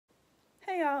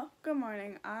Hey y'all, good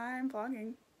morning. I'm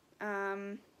vlogging.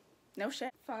 No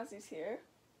shit. Fozzie's here.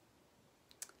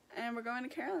 And we're going to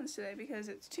Carolyns today because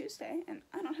it's Tuesday and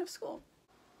I don't have school.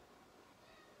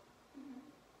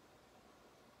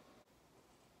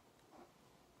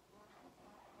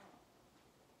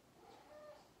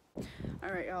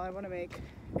 Alright y'all, I want to make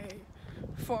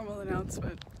a formal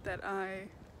announcement that I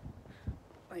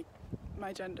like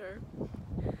my gender.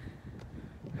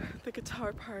 The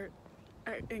guitar part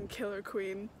in Killer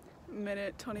Queen,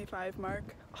 minute 25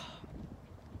 mark. Oh,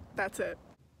 that's it.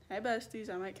 Hey besties,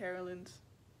 I'm at Carolyns.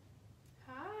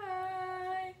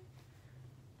 Hi.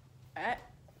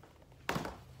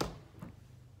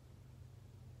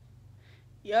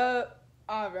 Yup.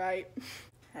 Alright.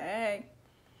 Hey.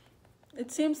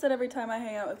 It seems that every time I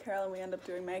hang out with Carolyn we end up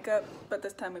doing makeup, but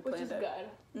this time we planned it. Which is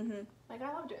good. Mm-hmm. Like,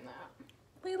 I love doing that.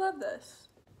 We love this.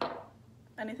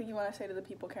 Anything you want to say to the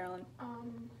people, Carolyn? No.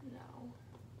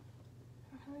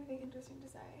 I don't have anything interesting to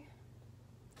say.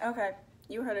 Okay.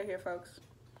 You heard it here, folks.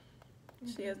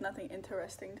 She has nothing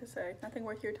interesting to say. Nothing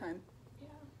worth your time. Yeah.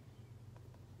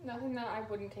 Nothing that I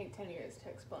wouldn't take 10 years to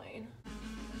explain.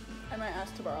 I might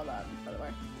ask to borrow that, by the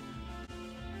way.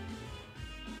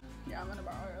 Yeah, I'm gonna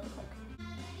borrow it really quick.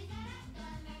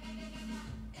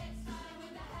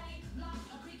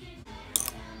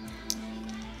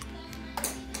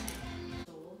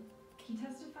 He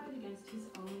testified against his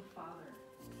own father.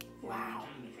 Wow.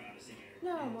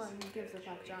 No one gives a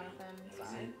fuck, Jonathan.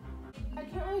 Sorry. I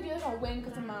can't really do like a wing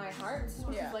because of my hearts,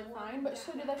 which is like fine, but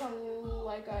should I do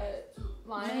like a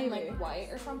line in like white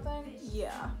or something?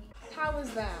 Yeah. How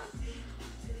is that?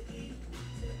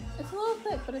 It's a little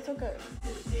thick, but it's okay.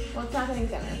 Well, it's not getting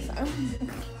dinner, so.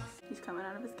 He's coming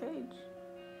out of his cage.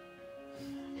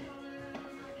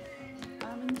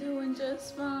 I'm doing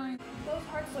just fine. Those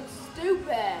hearts look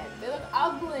stupid. They look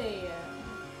ugly.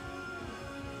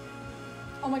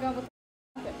 Oh my god, what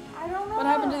the f***? I don't know. What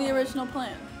happened to the original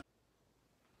plan?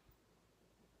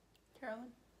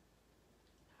 Carolyn?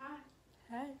 Hi.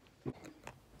 Hey.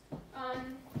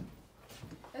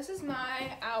 This is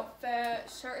my outfit.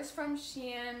 Shirt is from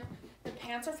Shein. The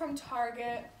pants are from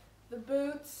Target. The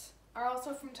boots are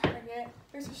also from Target.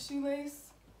 There's a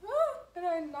shoelace. And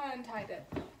I untied it.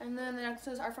 And then the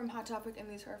necklaces are from Hot Topic, and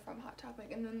these are from Hot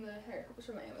Topic. And then the hair clip was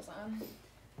from Amazon.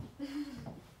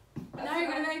 Now you're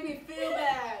gonna make me feel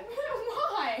bad.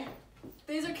 Why?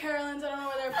 These are Carolyns, I don't know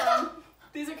where they're from.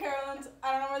 These are Carolyns,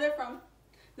 I don't know where they're from.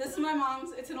 This is my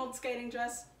mom's, it's an old skating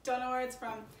dress, don't know where it's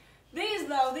from. These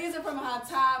though, these are from Hot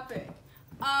Topic.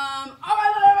 Oh,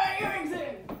 I love my earrings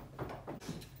in!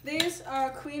 These are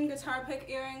Queen guitar pick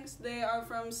earrings. They are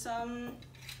from some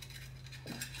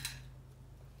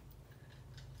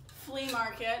flea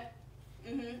market.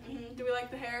 Do we like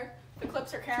the hair? The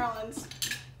clips are Carolyns.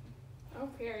 Oh,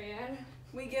 period.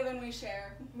 We give and we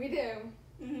share. We do.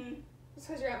 Mm-hmm. Just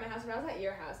because you're at my house. When I was at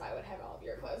your house, I would have all of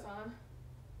your clothes on.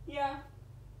 Yeah.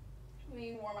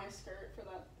 We wore my skirt for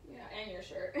that. Yeah, and your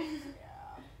shirt.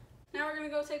 Yeah. Now we're gonna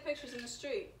go take pictures in the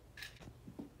street.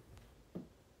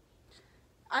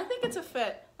 I think it's a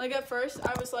fit. Like at first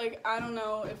I was like, I don't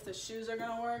know if the shoes are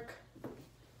gonna work.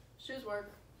 Shoes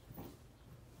work.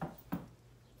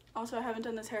 Also, I haven't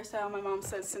done this hairstyle, my mom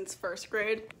says, since first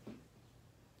grade.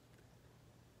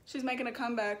 She's making a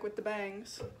comeback with the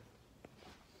bangs.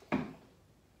 Sorry,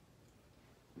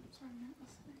 I'm not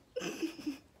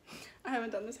listening. I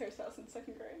haven't done this hairstyle since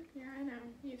second grade. Yeah, I know.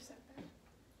 You've said that.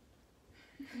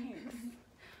 Thanks.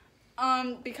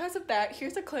 Because of that,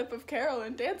 here's a clip of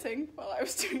Carolyn dancing while I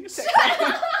was doing a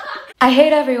I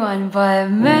hate everyone, but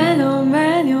man, oh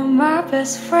man, you're my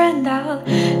best friend. I'll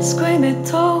scream it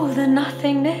to the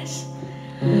nothingness.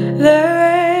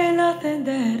 There ain't nothing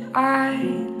that I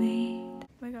need.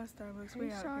 We got Starbucks.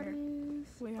 We out here.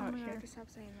 We out here. God, stop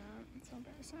saying that. It's so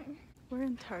embarrassing. We're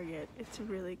in Target. It's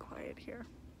really quiet here.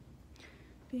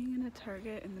 Being in a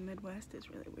Target in the Midwest is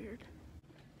really weird.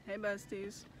 Hey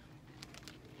besties.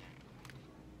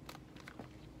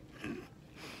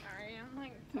 Sorry, I'm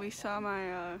like. We saw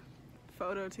my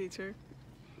photo teacher.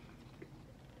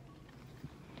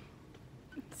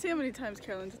 See how many times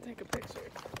Carolyn to take a picture.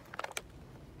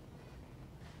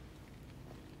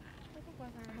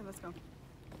 Okay, let's go.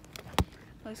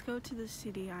 Let's go to the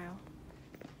CD aisle.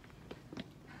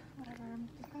 Whatever.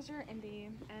 Just because you're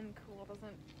indie and cool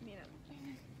doesn't mean it.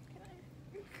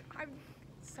 I'm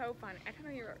so funny. I didn't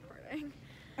know you were recording.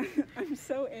 I'm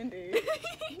so indie.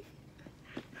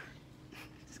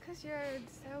 Just because you're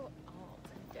so old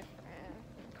and different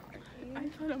and I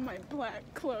put on my black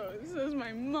clothes as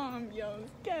my mom yells,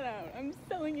 "Get out, I'm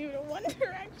selling you to One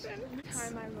Direction." tie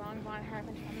my long blonde hair up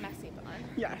into a messy bun.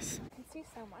 Yes. I can see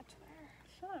so much there.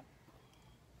 Shut up.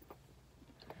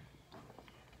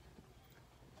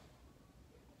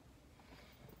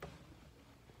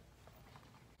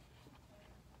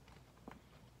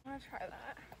 I'm gonna try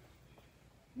that.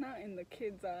 Not in the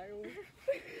kids aisle.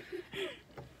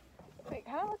 Wait,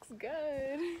 kind of looks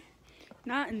good.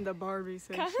 Not in the Barbie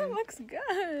section. Kind of looks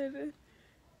good.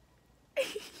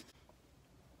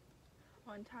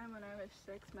 One time when I was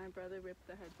 6, my brother ripped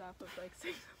the heads off of like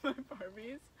 6 of my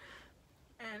Barbies.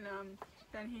 And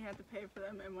then he had to pay for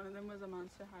them, and one of them was a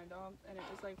Monster High doll, and it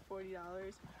was like $40.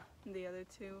 And the other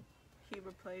 2 he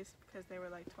replaced because they were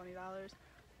like $20.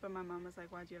 But my mom was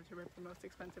like, why'd you have to rip the most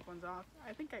expensive ones off?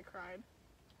 I think I cried.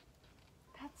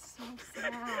 That's so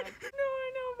sad. No,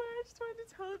 I know, but I just wanted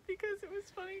to tell it because it was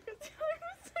funny because you were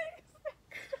saying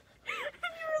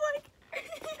and you were like...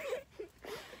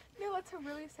 No, that's a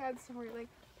really sad story. Like,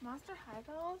 Monster High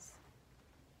dolls,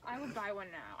 I would buy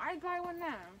one now. I'd buy one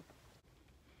now.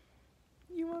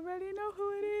 You already know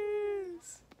who it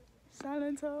is.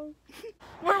 Silent Hill.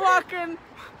 We're walking.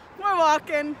 We're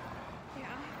walking. Yeah.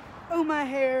 Oh, my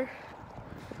hair.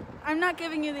 I'm not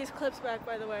giving you these clips back,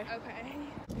 by the way. Okay.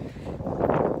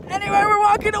 Anyway, we're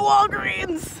walking to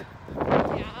Walgreens.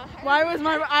 Yeah. Why was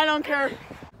my... I don't care.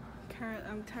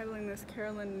 I'm titling this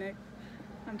Carolyn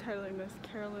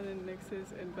and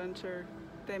Nix's adventure.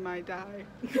 They might die.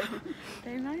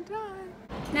 They might die.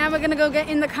 Now we're gonna go get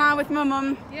in the car with my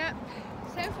mum. Yep.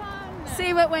 So fun.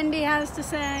 See what Wendy has to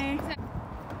say.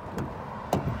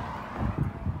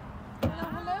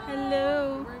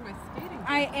 Hello. Wearing my skating dress.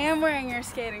 I am wearing your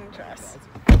skating dress.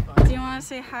 Fun. Do you want to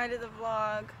say hi to the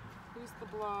vlog? Who's the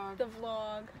vlog? The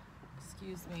vlog.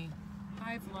 Excuse me.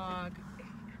 Hi vlog.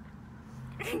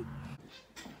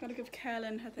 Gotta give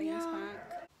Carolyn her things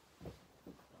back.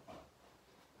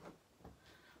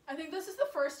 I think this is the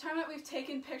first time that we've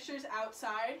taken pictures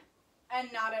outside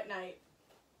and not at night.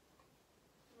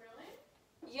 Really?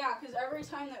 Yeah, because every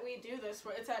time that we do this,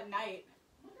 it's at night.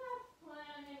 Look at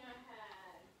planning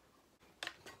ahead.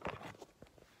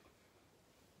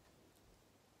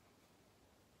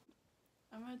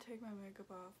 I'm gonna take my makeup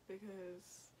off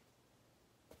because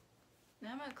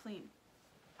now I'm gonna clean.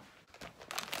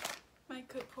 My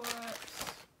good pour-ups.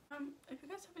 If you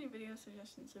guys have any video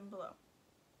suggestions, in below.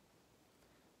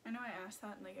 I know I asked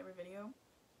that in like every video,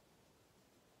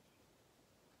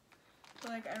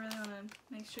 but like I really want to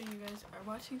make sure you guys are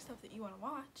watching stuff that you want to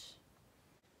watch,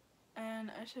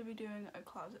 and I should be doing a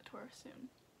closet tour soon.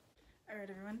 Alright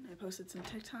everyone, I posted some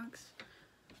TikToks.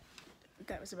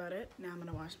 That was about it. Now I'm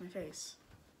gonna wash my face.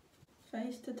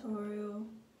 Face tutorial.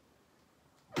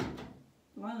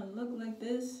 Wanna look like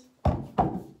this?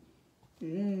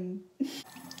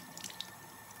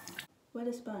 Wet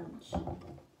a sponge.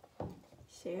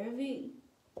 CeraVe.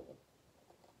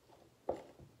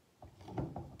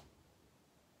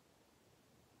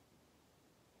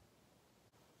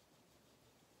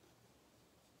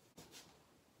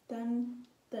 Then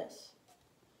this.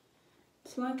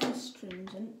 It's like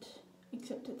astringent,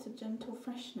 except it's a gentle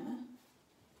freshener.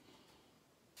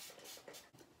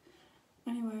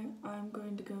 Anyway, I'm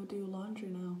going to go do laundry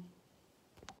now.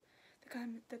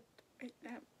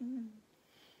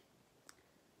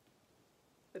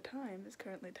 The time is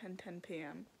currently 10:10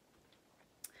 p.m.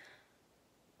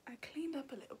 I cleaned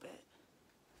up a little bit.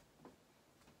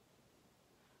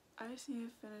 I just need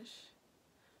to finish.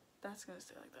 That's gonna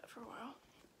stay like that for a while.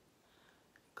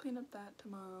 Clean up that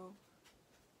tomorrow.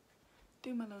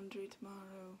 Do my laundry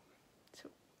tomorrow. So,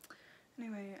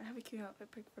 anyway, I have a cute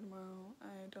outfit picked for tomorrow.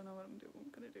 I don't know what I'm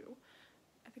gonna do.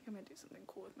 I think I might do something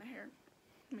cool with my hair.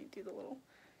 I might do the little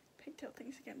pigtail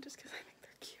things again just because I think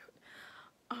they're cute.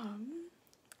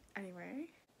 Anyway,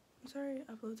 I'm sorry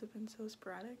uploads have been so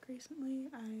sporadic recently.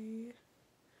 I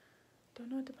don't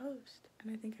know what to post, and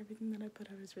I think everything that I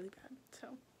put out is really bad,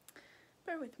 so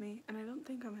bear with me. And I don't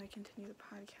think I'm going to continue the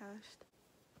podcast.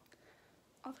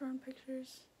 I'll throw in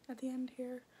pictures at the end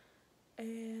here,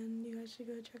 and you guys should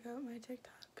go check out my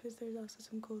TikTok because there's also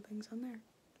some cool things on there.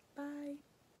 Bye!